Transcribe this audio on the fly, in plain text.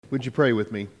Would you pray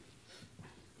with me?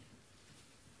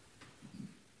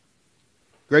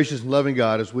 Gracious and loving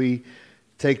God, as we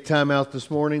take time out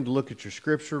this morning to look at your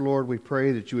scripture, Lord, we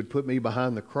pray that you would put me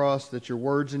behind the cross, that your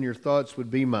words and your thoughts would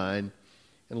be mine.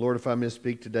 And Lord, if I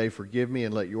misspeak today, forgive me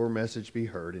and let your message be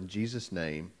heard. In Jesus'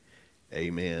 name,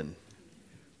 amen.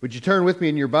 Would you turn with me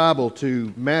in your Bible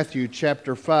to Matthew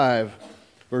chapter 5,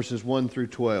 verses 1 through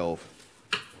 12.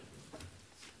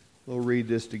 We'll read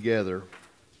this together.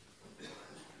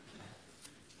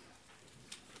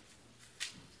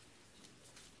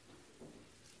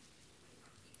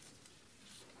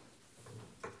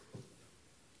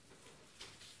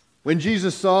 When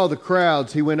Jesus saw the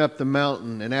crowds, he went up the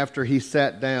mountain, and after he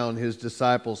sat down, his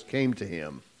disciples came to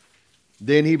him.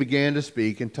 Then he began to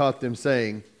speak and taught them,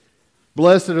 saying,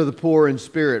 "Blessed are the poor in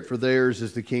spirit, for theirs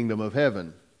is the kingdom of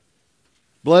heaven.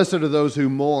 Blessed are those who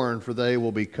mourn, for they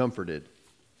will be comforted.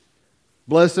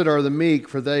 Blessed are the meek,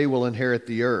 for they will inherit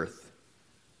the earth.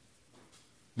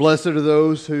 Blessed are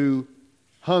those who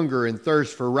hunger and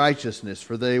thirst for righteousness,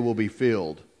 for they will be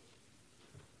filled.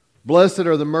 Blessed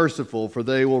are the merciful, for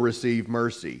they will receive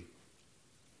mercy.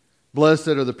 Blessed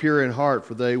are the pure in heart,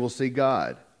 for they will see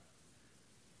God.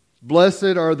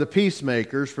 Blessed are the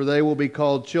peacemakers, for they will be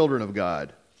called children of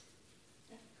God.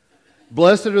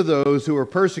 Blessed are those who are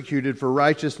persecuted for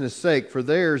righteousness' sake, for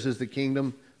theirs is the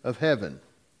kingdom of heaven.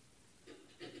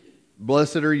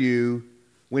 Blessed are you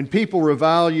when people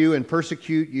revile you and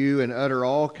persecute you and utter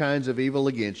all kinds of evil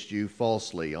against you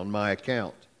falsely on my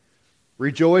account.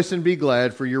 Rejoice and be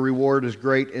glad, for your reward is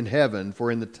great in heaven,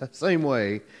 for in the same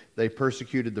way they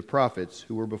persecuted the prophets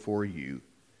who were before you."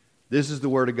 This is the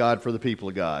word of God for the people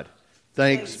of God.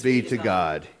 Thanks be to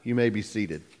God. You may be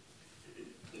seated.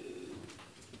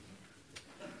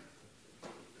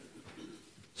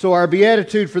 So our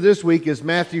beatitude for this week is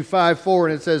Matthew 5:4,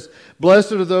 and it says,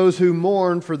 "Blessed are those who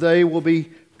mourn, for they will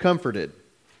be comforted."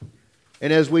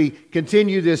 And as we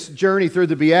continue this journey through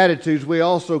the Beatitudes, we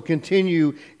also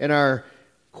continue in our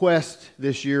quest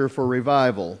this year for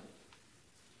revival.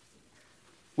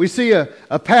 We see a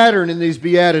pattern in these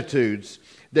Beatitudes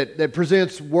that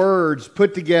presents words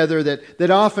put together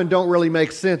that often don't really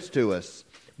make sense to us.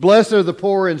 Blessed are the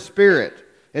poor in spirit,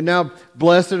 and now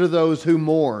blessed are those who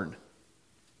mourn.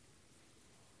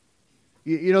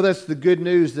 You know, that's the good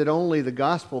news that only the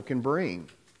gospel can bring.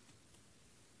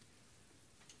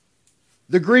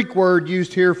 The Greek word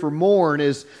used here for mourn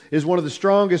is one of the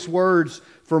strongest words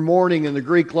for mourning in the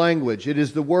Greek language. It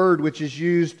is the word which is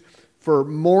used for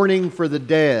mourning for the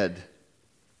dead,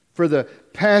 for the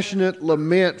passionate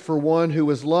lament for one who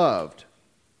was loved.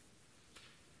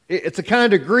 It's a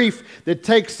kind of grief that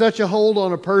takes such a hold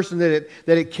on a person that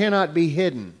it cannot be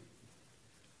hidden.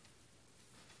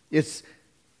 It's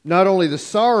not only the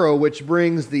sorrow which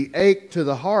brings the ache to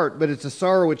the heart, but it's a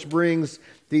sorrow which brings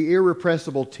the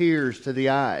irrepressible tears to the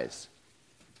eyes.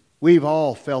 We've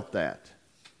all felt that.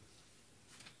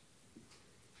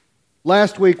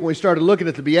 Last week when we started looking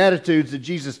at the Beatitudes that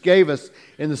Jesus gave us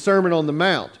in the Sermon on the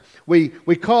Mount, we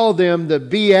call them the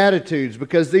Beatitudes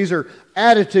because these are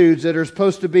attitudes that are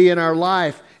supposed to be in our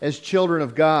life as children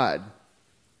of God.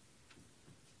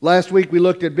 Last week we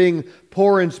looked at being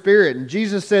poor in spirit, and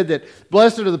Jesus said that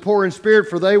blessed are the poor in spirit,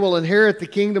 for they will inherit the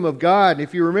kingdom of God. And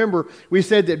if you remember, we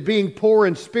said that being poor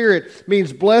in spirit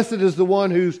means blessed is the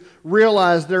one who's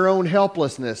realized their own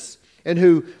helplessness and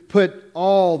who put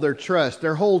all their trust,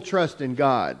 their whole trust in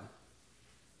God.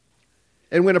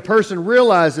 And when a person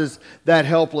realizes that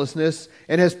helplessness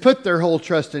and has put their whole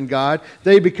trust in God,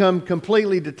 they become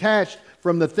completely detached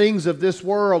from the things of this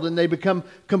world, and they become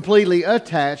completely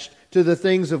attached to the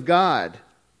things of God,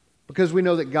 because we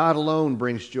know that God alone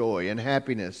brings joy and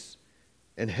happiness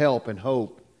and help and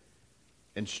hope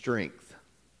and strength.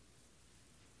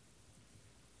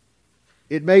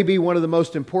 It may be one of the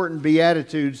most important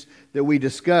Beatitudes that we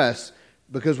discuss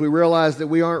because we realize that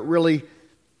we aren't really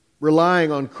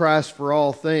relying on Christ for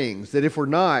all things, that if we're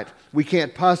not, we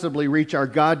can't possibly reach our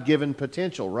God-given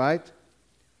potential, right?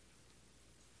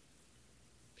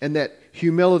 And that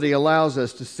humility allows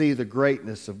us to see the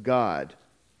greatness of God.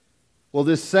 Well,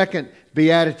 this second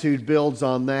beatitude builds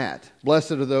on that.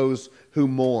 Blessed are those who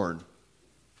mourn.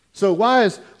 So why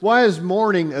is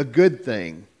mourning a good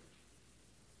thing?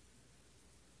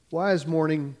 Why is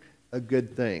mourning a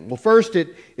good thing? Well, first,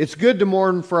 it's good to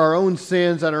mourn for our own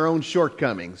sins and our own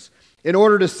shortcomings. In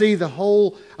order to see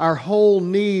our whole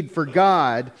need for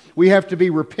God, we have to be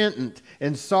repentant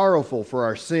and sorrowful for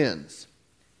our sins.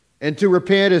 And to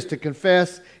repent is to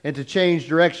confess and to change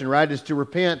direction, right? Is to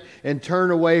repent and turn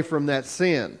away from that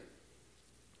sin.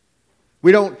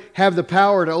 We don't have the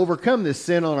power to overcome this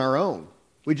sin on our own.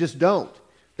 We just don't.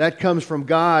 That comes from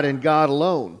God and God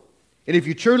alone. And if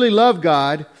you truly love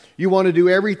God, you want to do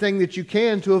everything that you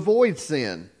can to avoid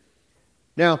sin.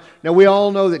 Now we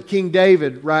all know that King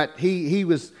David, right, he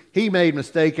made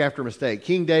mistake after mistake.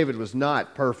 King David was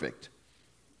not perfect.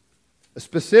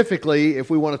 Specifically,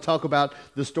 if we want to talk about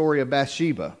the story of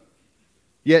Bathsheba.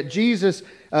 Yet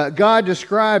God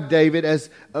described David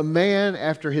as a man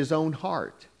after his own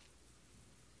heart.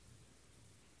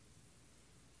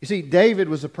 You see, David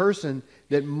was a person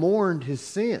that mourned his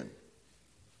sin.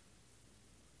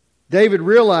 David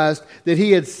realized that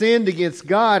he had sinned against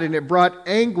God and it brought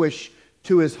anguish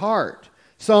to his heart.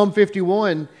 Psalm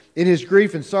 51, in his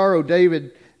grief and sorrow,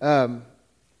 David wrote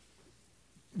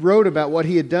about what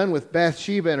he had done with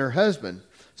Bathsheba and her husband.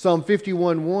 Psalm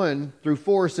 51:1 through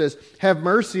 4 says, "Have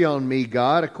mercy on me,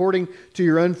 God, according to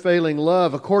your unfailing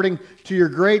love, according to your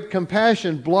great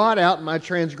compassion, blot out my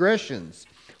transgressions.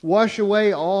 Wash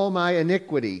away all my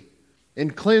iniquity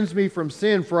and cleanse me from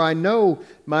sin, for I know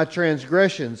my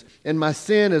transgressions, and my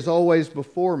sin is always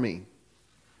before me.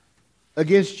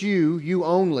 Against you, you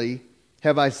only,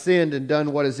 have I sinned and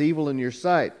done what is evil in your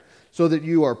sight, so that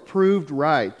you are proved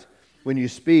right when you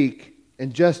speak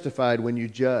and justified when you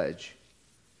judge."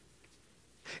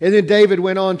 And then David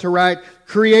went on to write,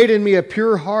 "Create in me a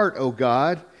pure heart, O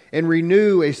God, and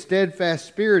renew a steadfast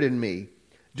spirit in me.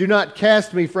 Do not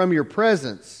cast me from your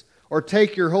presence, or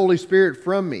take your Holy Spirit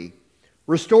from me.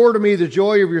 Restore to me the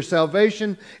joy of your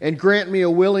salvation, and grant me a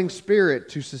willing spirit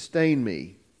to sustain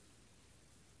me."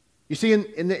 You see,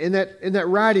 in that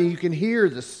writing, you can hear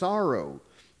the sorrow.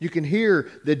 You can hear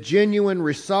the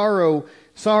genuine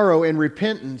sorrow and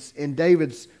repentance in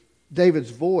David's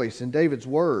voice and David's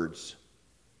words.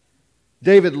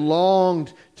 David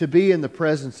longed to be in the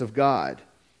presence of God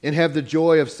and have the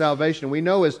joy of salvation. We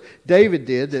know, as David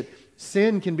did, that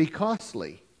sin can be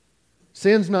costly.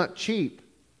 Sin's not cheap.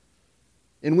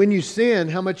 And when you sin,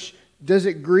 how much does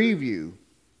it grieve you?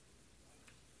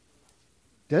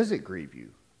 Does it grieve you?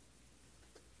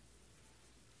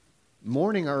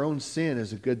 Mourning our own sin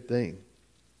is a good thing.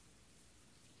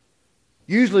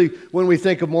 Usually when we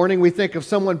think of mourning, we think of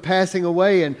someone passing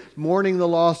away and mourning the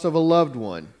loss of a loved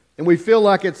one. And we feel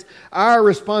like it's our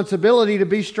responsibility to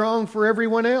be strong for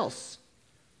everyone else.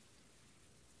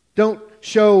 Don't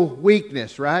show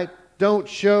weakness, right? Don't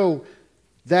show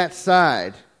that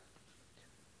side.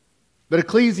 But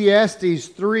Ecclesiastes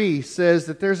 3 says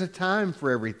that there's a time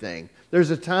for everything. There's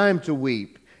a time to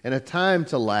weep and a time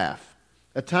to laugh,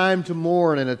 a time to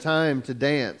mourn and a time to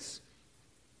dance.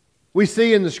 We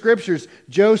see in the Scriptures,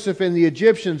 Joseph and the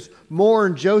Egyptians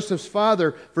mourned Joseph's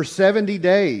father for 70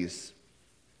 days.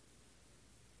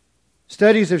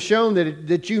 Studies have shown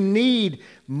that you need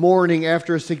mourning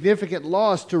after a significant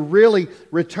loss to really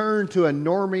return to a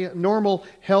normal,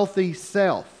 healthy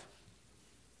self.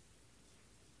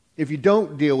 If you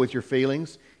don't deal with your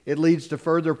feelings, it leads to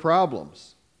further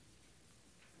problems.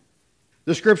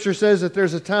 The Scripture says that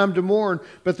there's a time to mourn,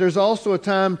 but there's also a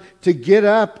time to get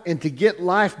up and to get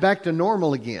life back to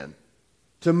normal again,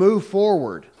 to move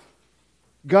forward.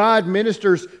 God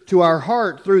ministers to our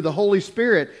heart through the Holy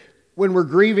Spirit when we're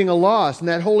grieving a loss, and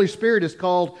that Holy Spirit is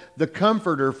called the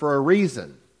Comforter for a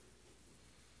reason.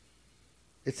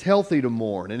 It's healthy to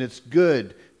mourn, and it's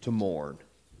good to mourn.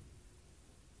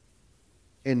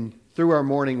 And through our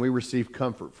mourning, we receive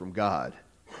comfort from God.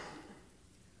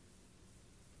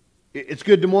 It's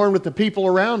good to mourn with the people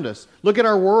around us. Look at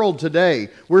our world today.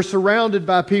 We're surrounded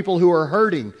by people who are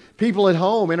hurting. People at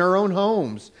home, in our own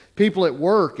homes. People at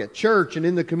work, at church, and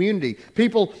in the community.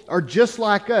 People are just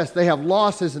like us. They have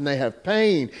losses and they have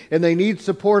pain and they need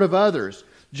support of others.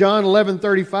 John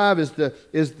 11:35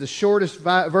 is the shortest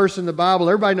verse in the Bible.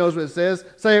 Everybody knows what it says.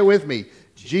 Say it with me.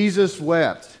 Jesus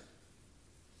wept.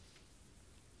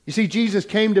 You see, Jesus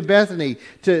came to Bethany,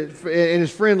 and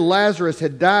his friend Lazarus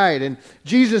had died. And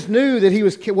Jesus knew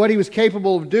that what he was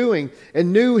capable of doing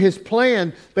and knew his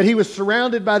plan, but he was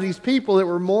surrounded by these people that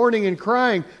were mourning and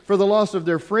crying for the loss of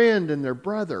their friend and their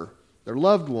brother, their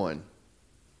loved one.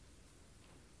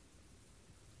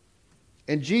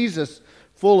 And Jesus,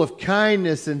 full of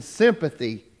kindness and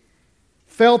sympathy,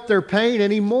 felt their pain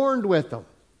and he mourned with them.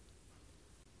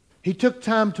 He took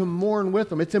time to mourn with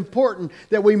them. It's important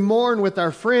that we mourn with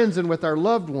our friends and with our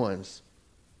loved ones.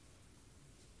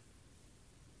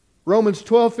 Romans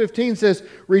 12:15 says,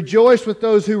 "Rejoice with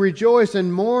those who rejoice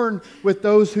and mourn with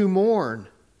those who mourn."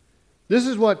 This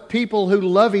is what people who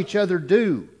love each other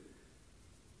do.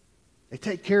 They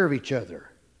take care of each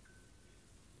other.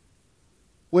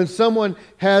 When someone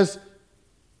has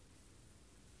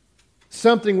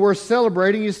something worth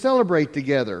celebrating, you celebrate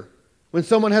together. When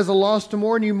someone has a loss to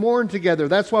mourn, you mourn together.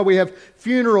 That's why we have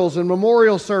funerals and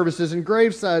memorial services and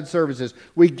graveside services.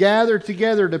 We gather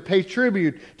together to pay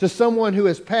tribute to someone who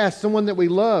has passed, someone that we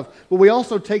love. But we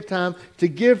also take time to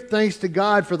give thanks to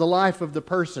God for the life of the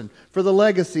person, for the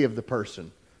legacy of the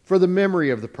person, for the memory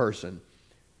of the person.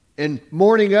 And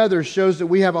mourning others shows that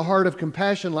we have a heart of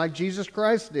compassion like Jesus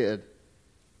Christ did.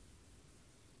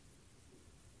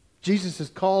 Jesus has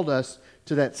called us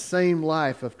to that same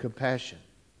life of compassion.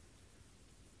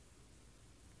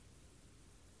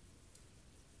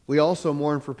 We also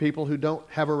mourn for people who don't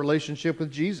have a relationship with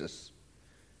Jesus.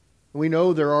 We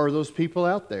know there are those people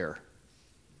out there.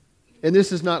 And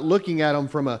this is not looking at them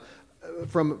from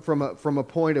a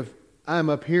point of, I'm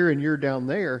up here and you're down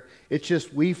there. It's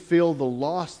just we feel the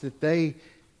loss that they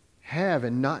have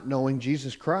in not knowing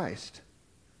Jesus Christ.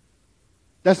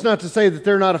 That's not to say that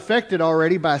they're not affected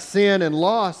already by sin and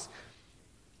loss.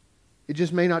 It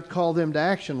just may not call them to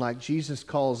action like Jesus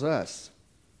calls us.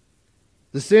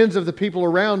 The sins of the people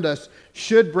around us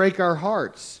should break our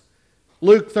hearts.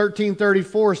 Luke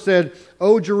 13:34 said,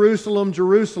 "O Jerusalem,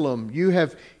 Jerusalem, you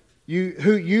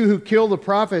who kill the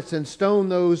prophets and stone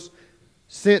those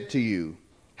sent to you.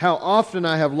 How often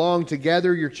I have longed to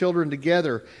gather your children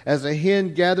together as a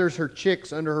hen gathers her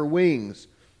chicks under her wings,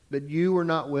 but you were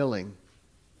not willing."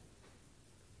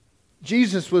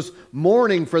 Jesus was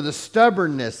mourning for the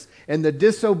stubbornness and the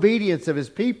disobedience of his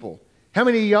people. How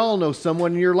many of y'all know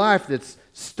someone in your life that's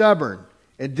stubborn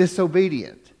and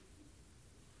disobedient?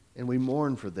 And we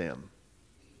mourn for them.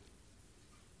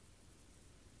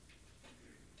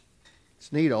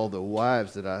 It's neat, all the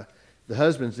wives the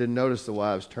husbands didn't notice the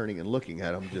wives turning and looking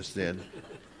at them just then.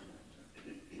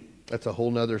 That's a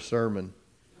whole nother sermon.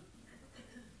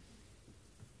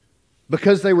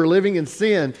 Because they were living in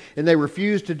sin and they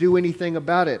refused to do anything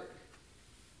about it.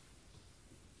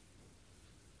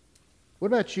 What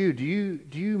about you? Do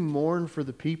you mourn for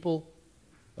the people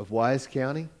of Wise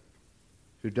County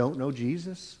who don't know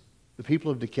Jesus? The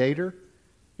people of Decatur?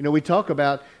 You know, we talk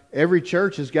about every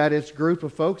church has got its group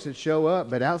of folks that show up,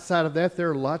 but outside of that,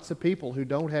 there are lots of people who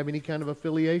don't have any kind of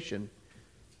affiliation.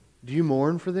 Do you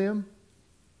mourn for them?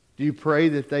 Do you pray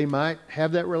that they might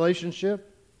have that relationship?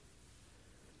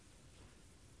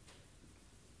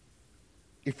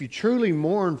 If you truly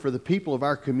mourn for the people of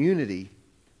our community,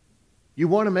 you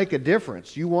want to make a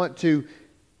difference. You want to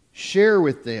share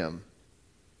with them.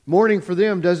 Mourning for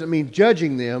them doesn't mean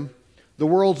judging them. The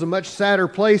world's a much sadder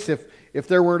place if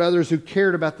there weren't others who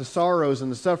cared about the sorrows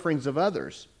and the sufferings of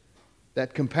others.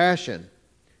 That compassion.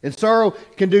 And sorrow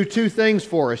can do two things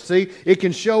for us. See, it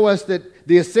can show us that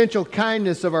the essential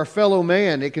kindness of our fellow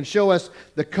man. It can show us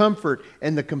the comfort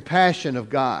and the compassion of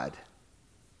God.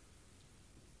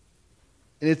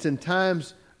 And it's in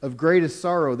times of greatest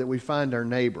sorrow that we find our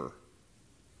neighbor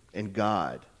and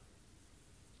God,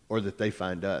 or that they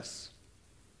find us.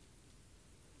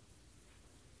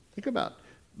 Think about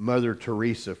Mother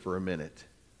Teresa for a minute.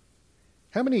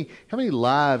 How many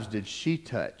lives did she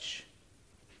touch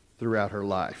throughout her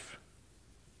life?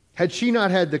 Had she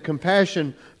not had the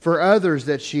compassion for others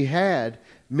that she had,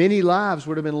 many lives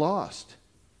would have been lost.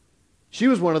 She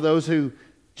was one of those who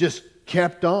just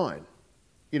kept on.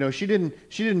 You know, she didn't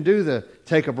do the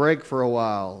take a break for a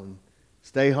while and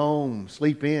stay home,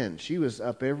 sleep in. She was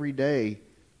up every day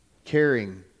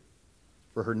caring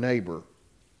for her neighbor.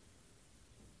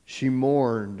 She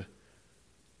mourned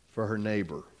for her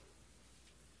neighbor.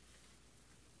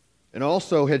 And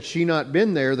also, had she not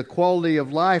been there, the quality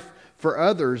of life for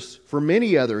others, for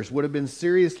many others, would have been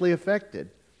seriously affected.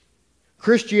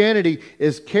 Christianity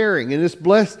is caring, and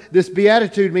this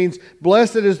beatitude means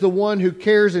blessed is the one who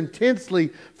cares intensely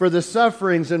for the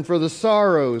sufferings and for the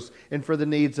sorrows and for the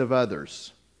needs of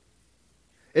others.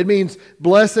 It means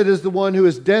blessed is the one who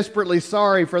is desperately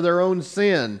sorry for their own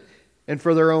sin and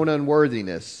for their own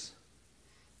unworthiness.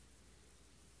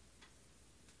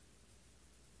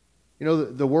 You know,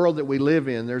 the world that we live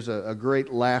in, there's a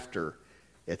great laughter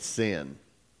at sin.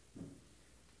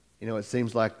 You know, it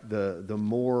seems like the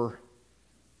more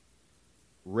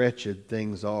wretched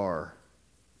things are,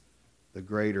 the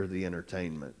greater the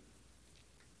entertainment.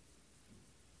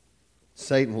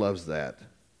 Satan loves that.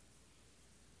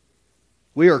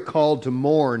 We are called to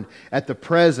mourn at the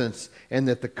presence and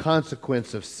at the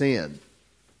consequence of sin.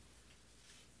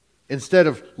 Instead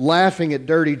of laughing at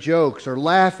dirty jokes or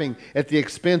laughing at the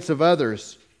expense of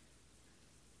others.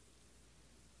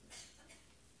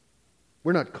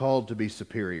 We're not called to be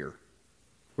superior.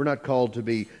 We're not called to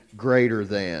be greater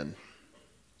than.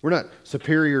 We're not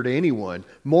superior to anyone.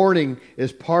 Mourning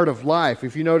is part of life.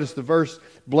 If you notice the verse,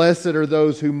 blessed are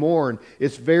those who mourn,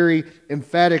 it's very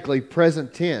emphatically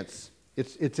present tense.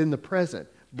 It's in the present.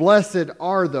 Blessed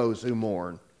are those who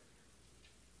mourn.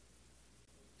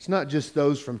 It's not just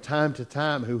those from time to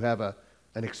time who have an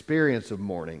experience of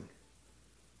mourning.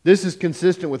 This is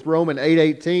consistent with Romans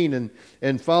 8:18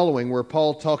 and following, where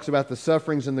Paul talks about the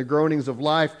sufferings and the groanings of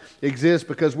life exist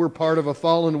because we're part of a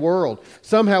fallen world.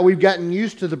 Somehow we've gotten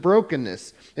used to the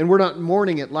brokenness, and we're not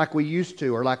mourning it like we used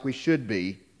to or like we should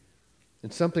be.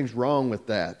 And something's wrong with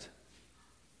that.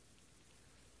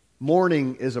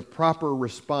 Mourning is a proper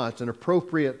response, an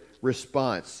appropriate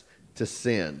response to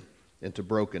sin and to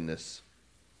brokenness.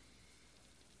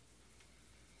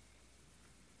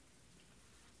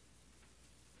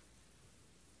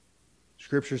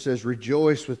 Scripture says,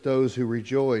 rejoice with those who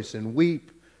rejoice and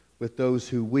weep with those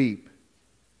who weep.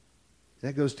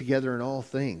 That goes together in all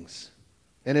things.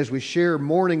 And as we share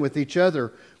mourning with each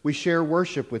other, we share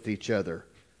worship with each other.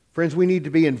 Friends, we need to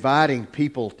be inviting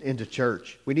people into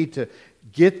church. We need to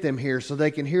get them here so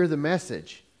they can hear the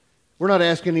message. We're not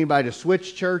asking anybody to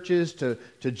switch churches, to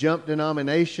jump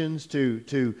denominations,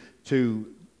 to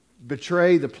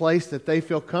betray the place that they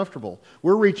feel comfortable.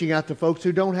 We're reaching out to folks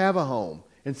who don't have a home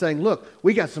and saying, look,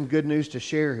 we got some good news to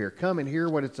share here. Come and hear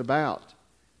what it's about.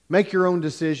 Make your own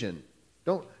decision.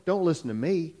 Don't listen to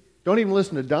me. Don't even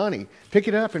listen to Donnie. Pick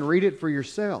it up and read it for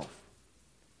yourself.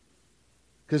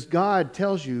 Because God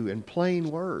tells you in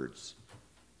plain words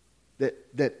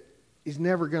that He's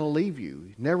never going to leave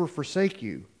you, never forsake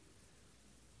you.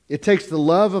 It takes the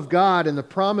love of God and the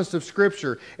promise of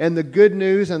Scripture and the good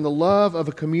news and the love of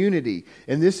a community.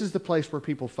 And this is the place where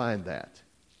people find that.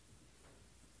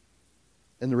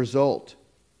 And the result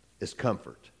is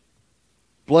comfort.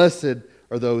 Blessed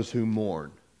are those who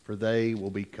mourn, for they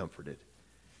will be comforted.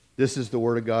 This is the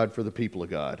word of God for the people of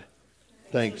God.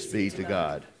 Thanks be to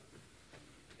God.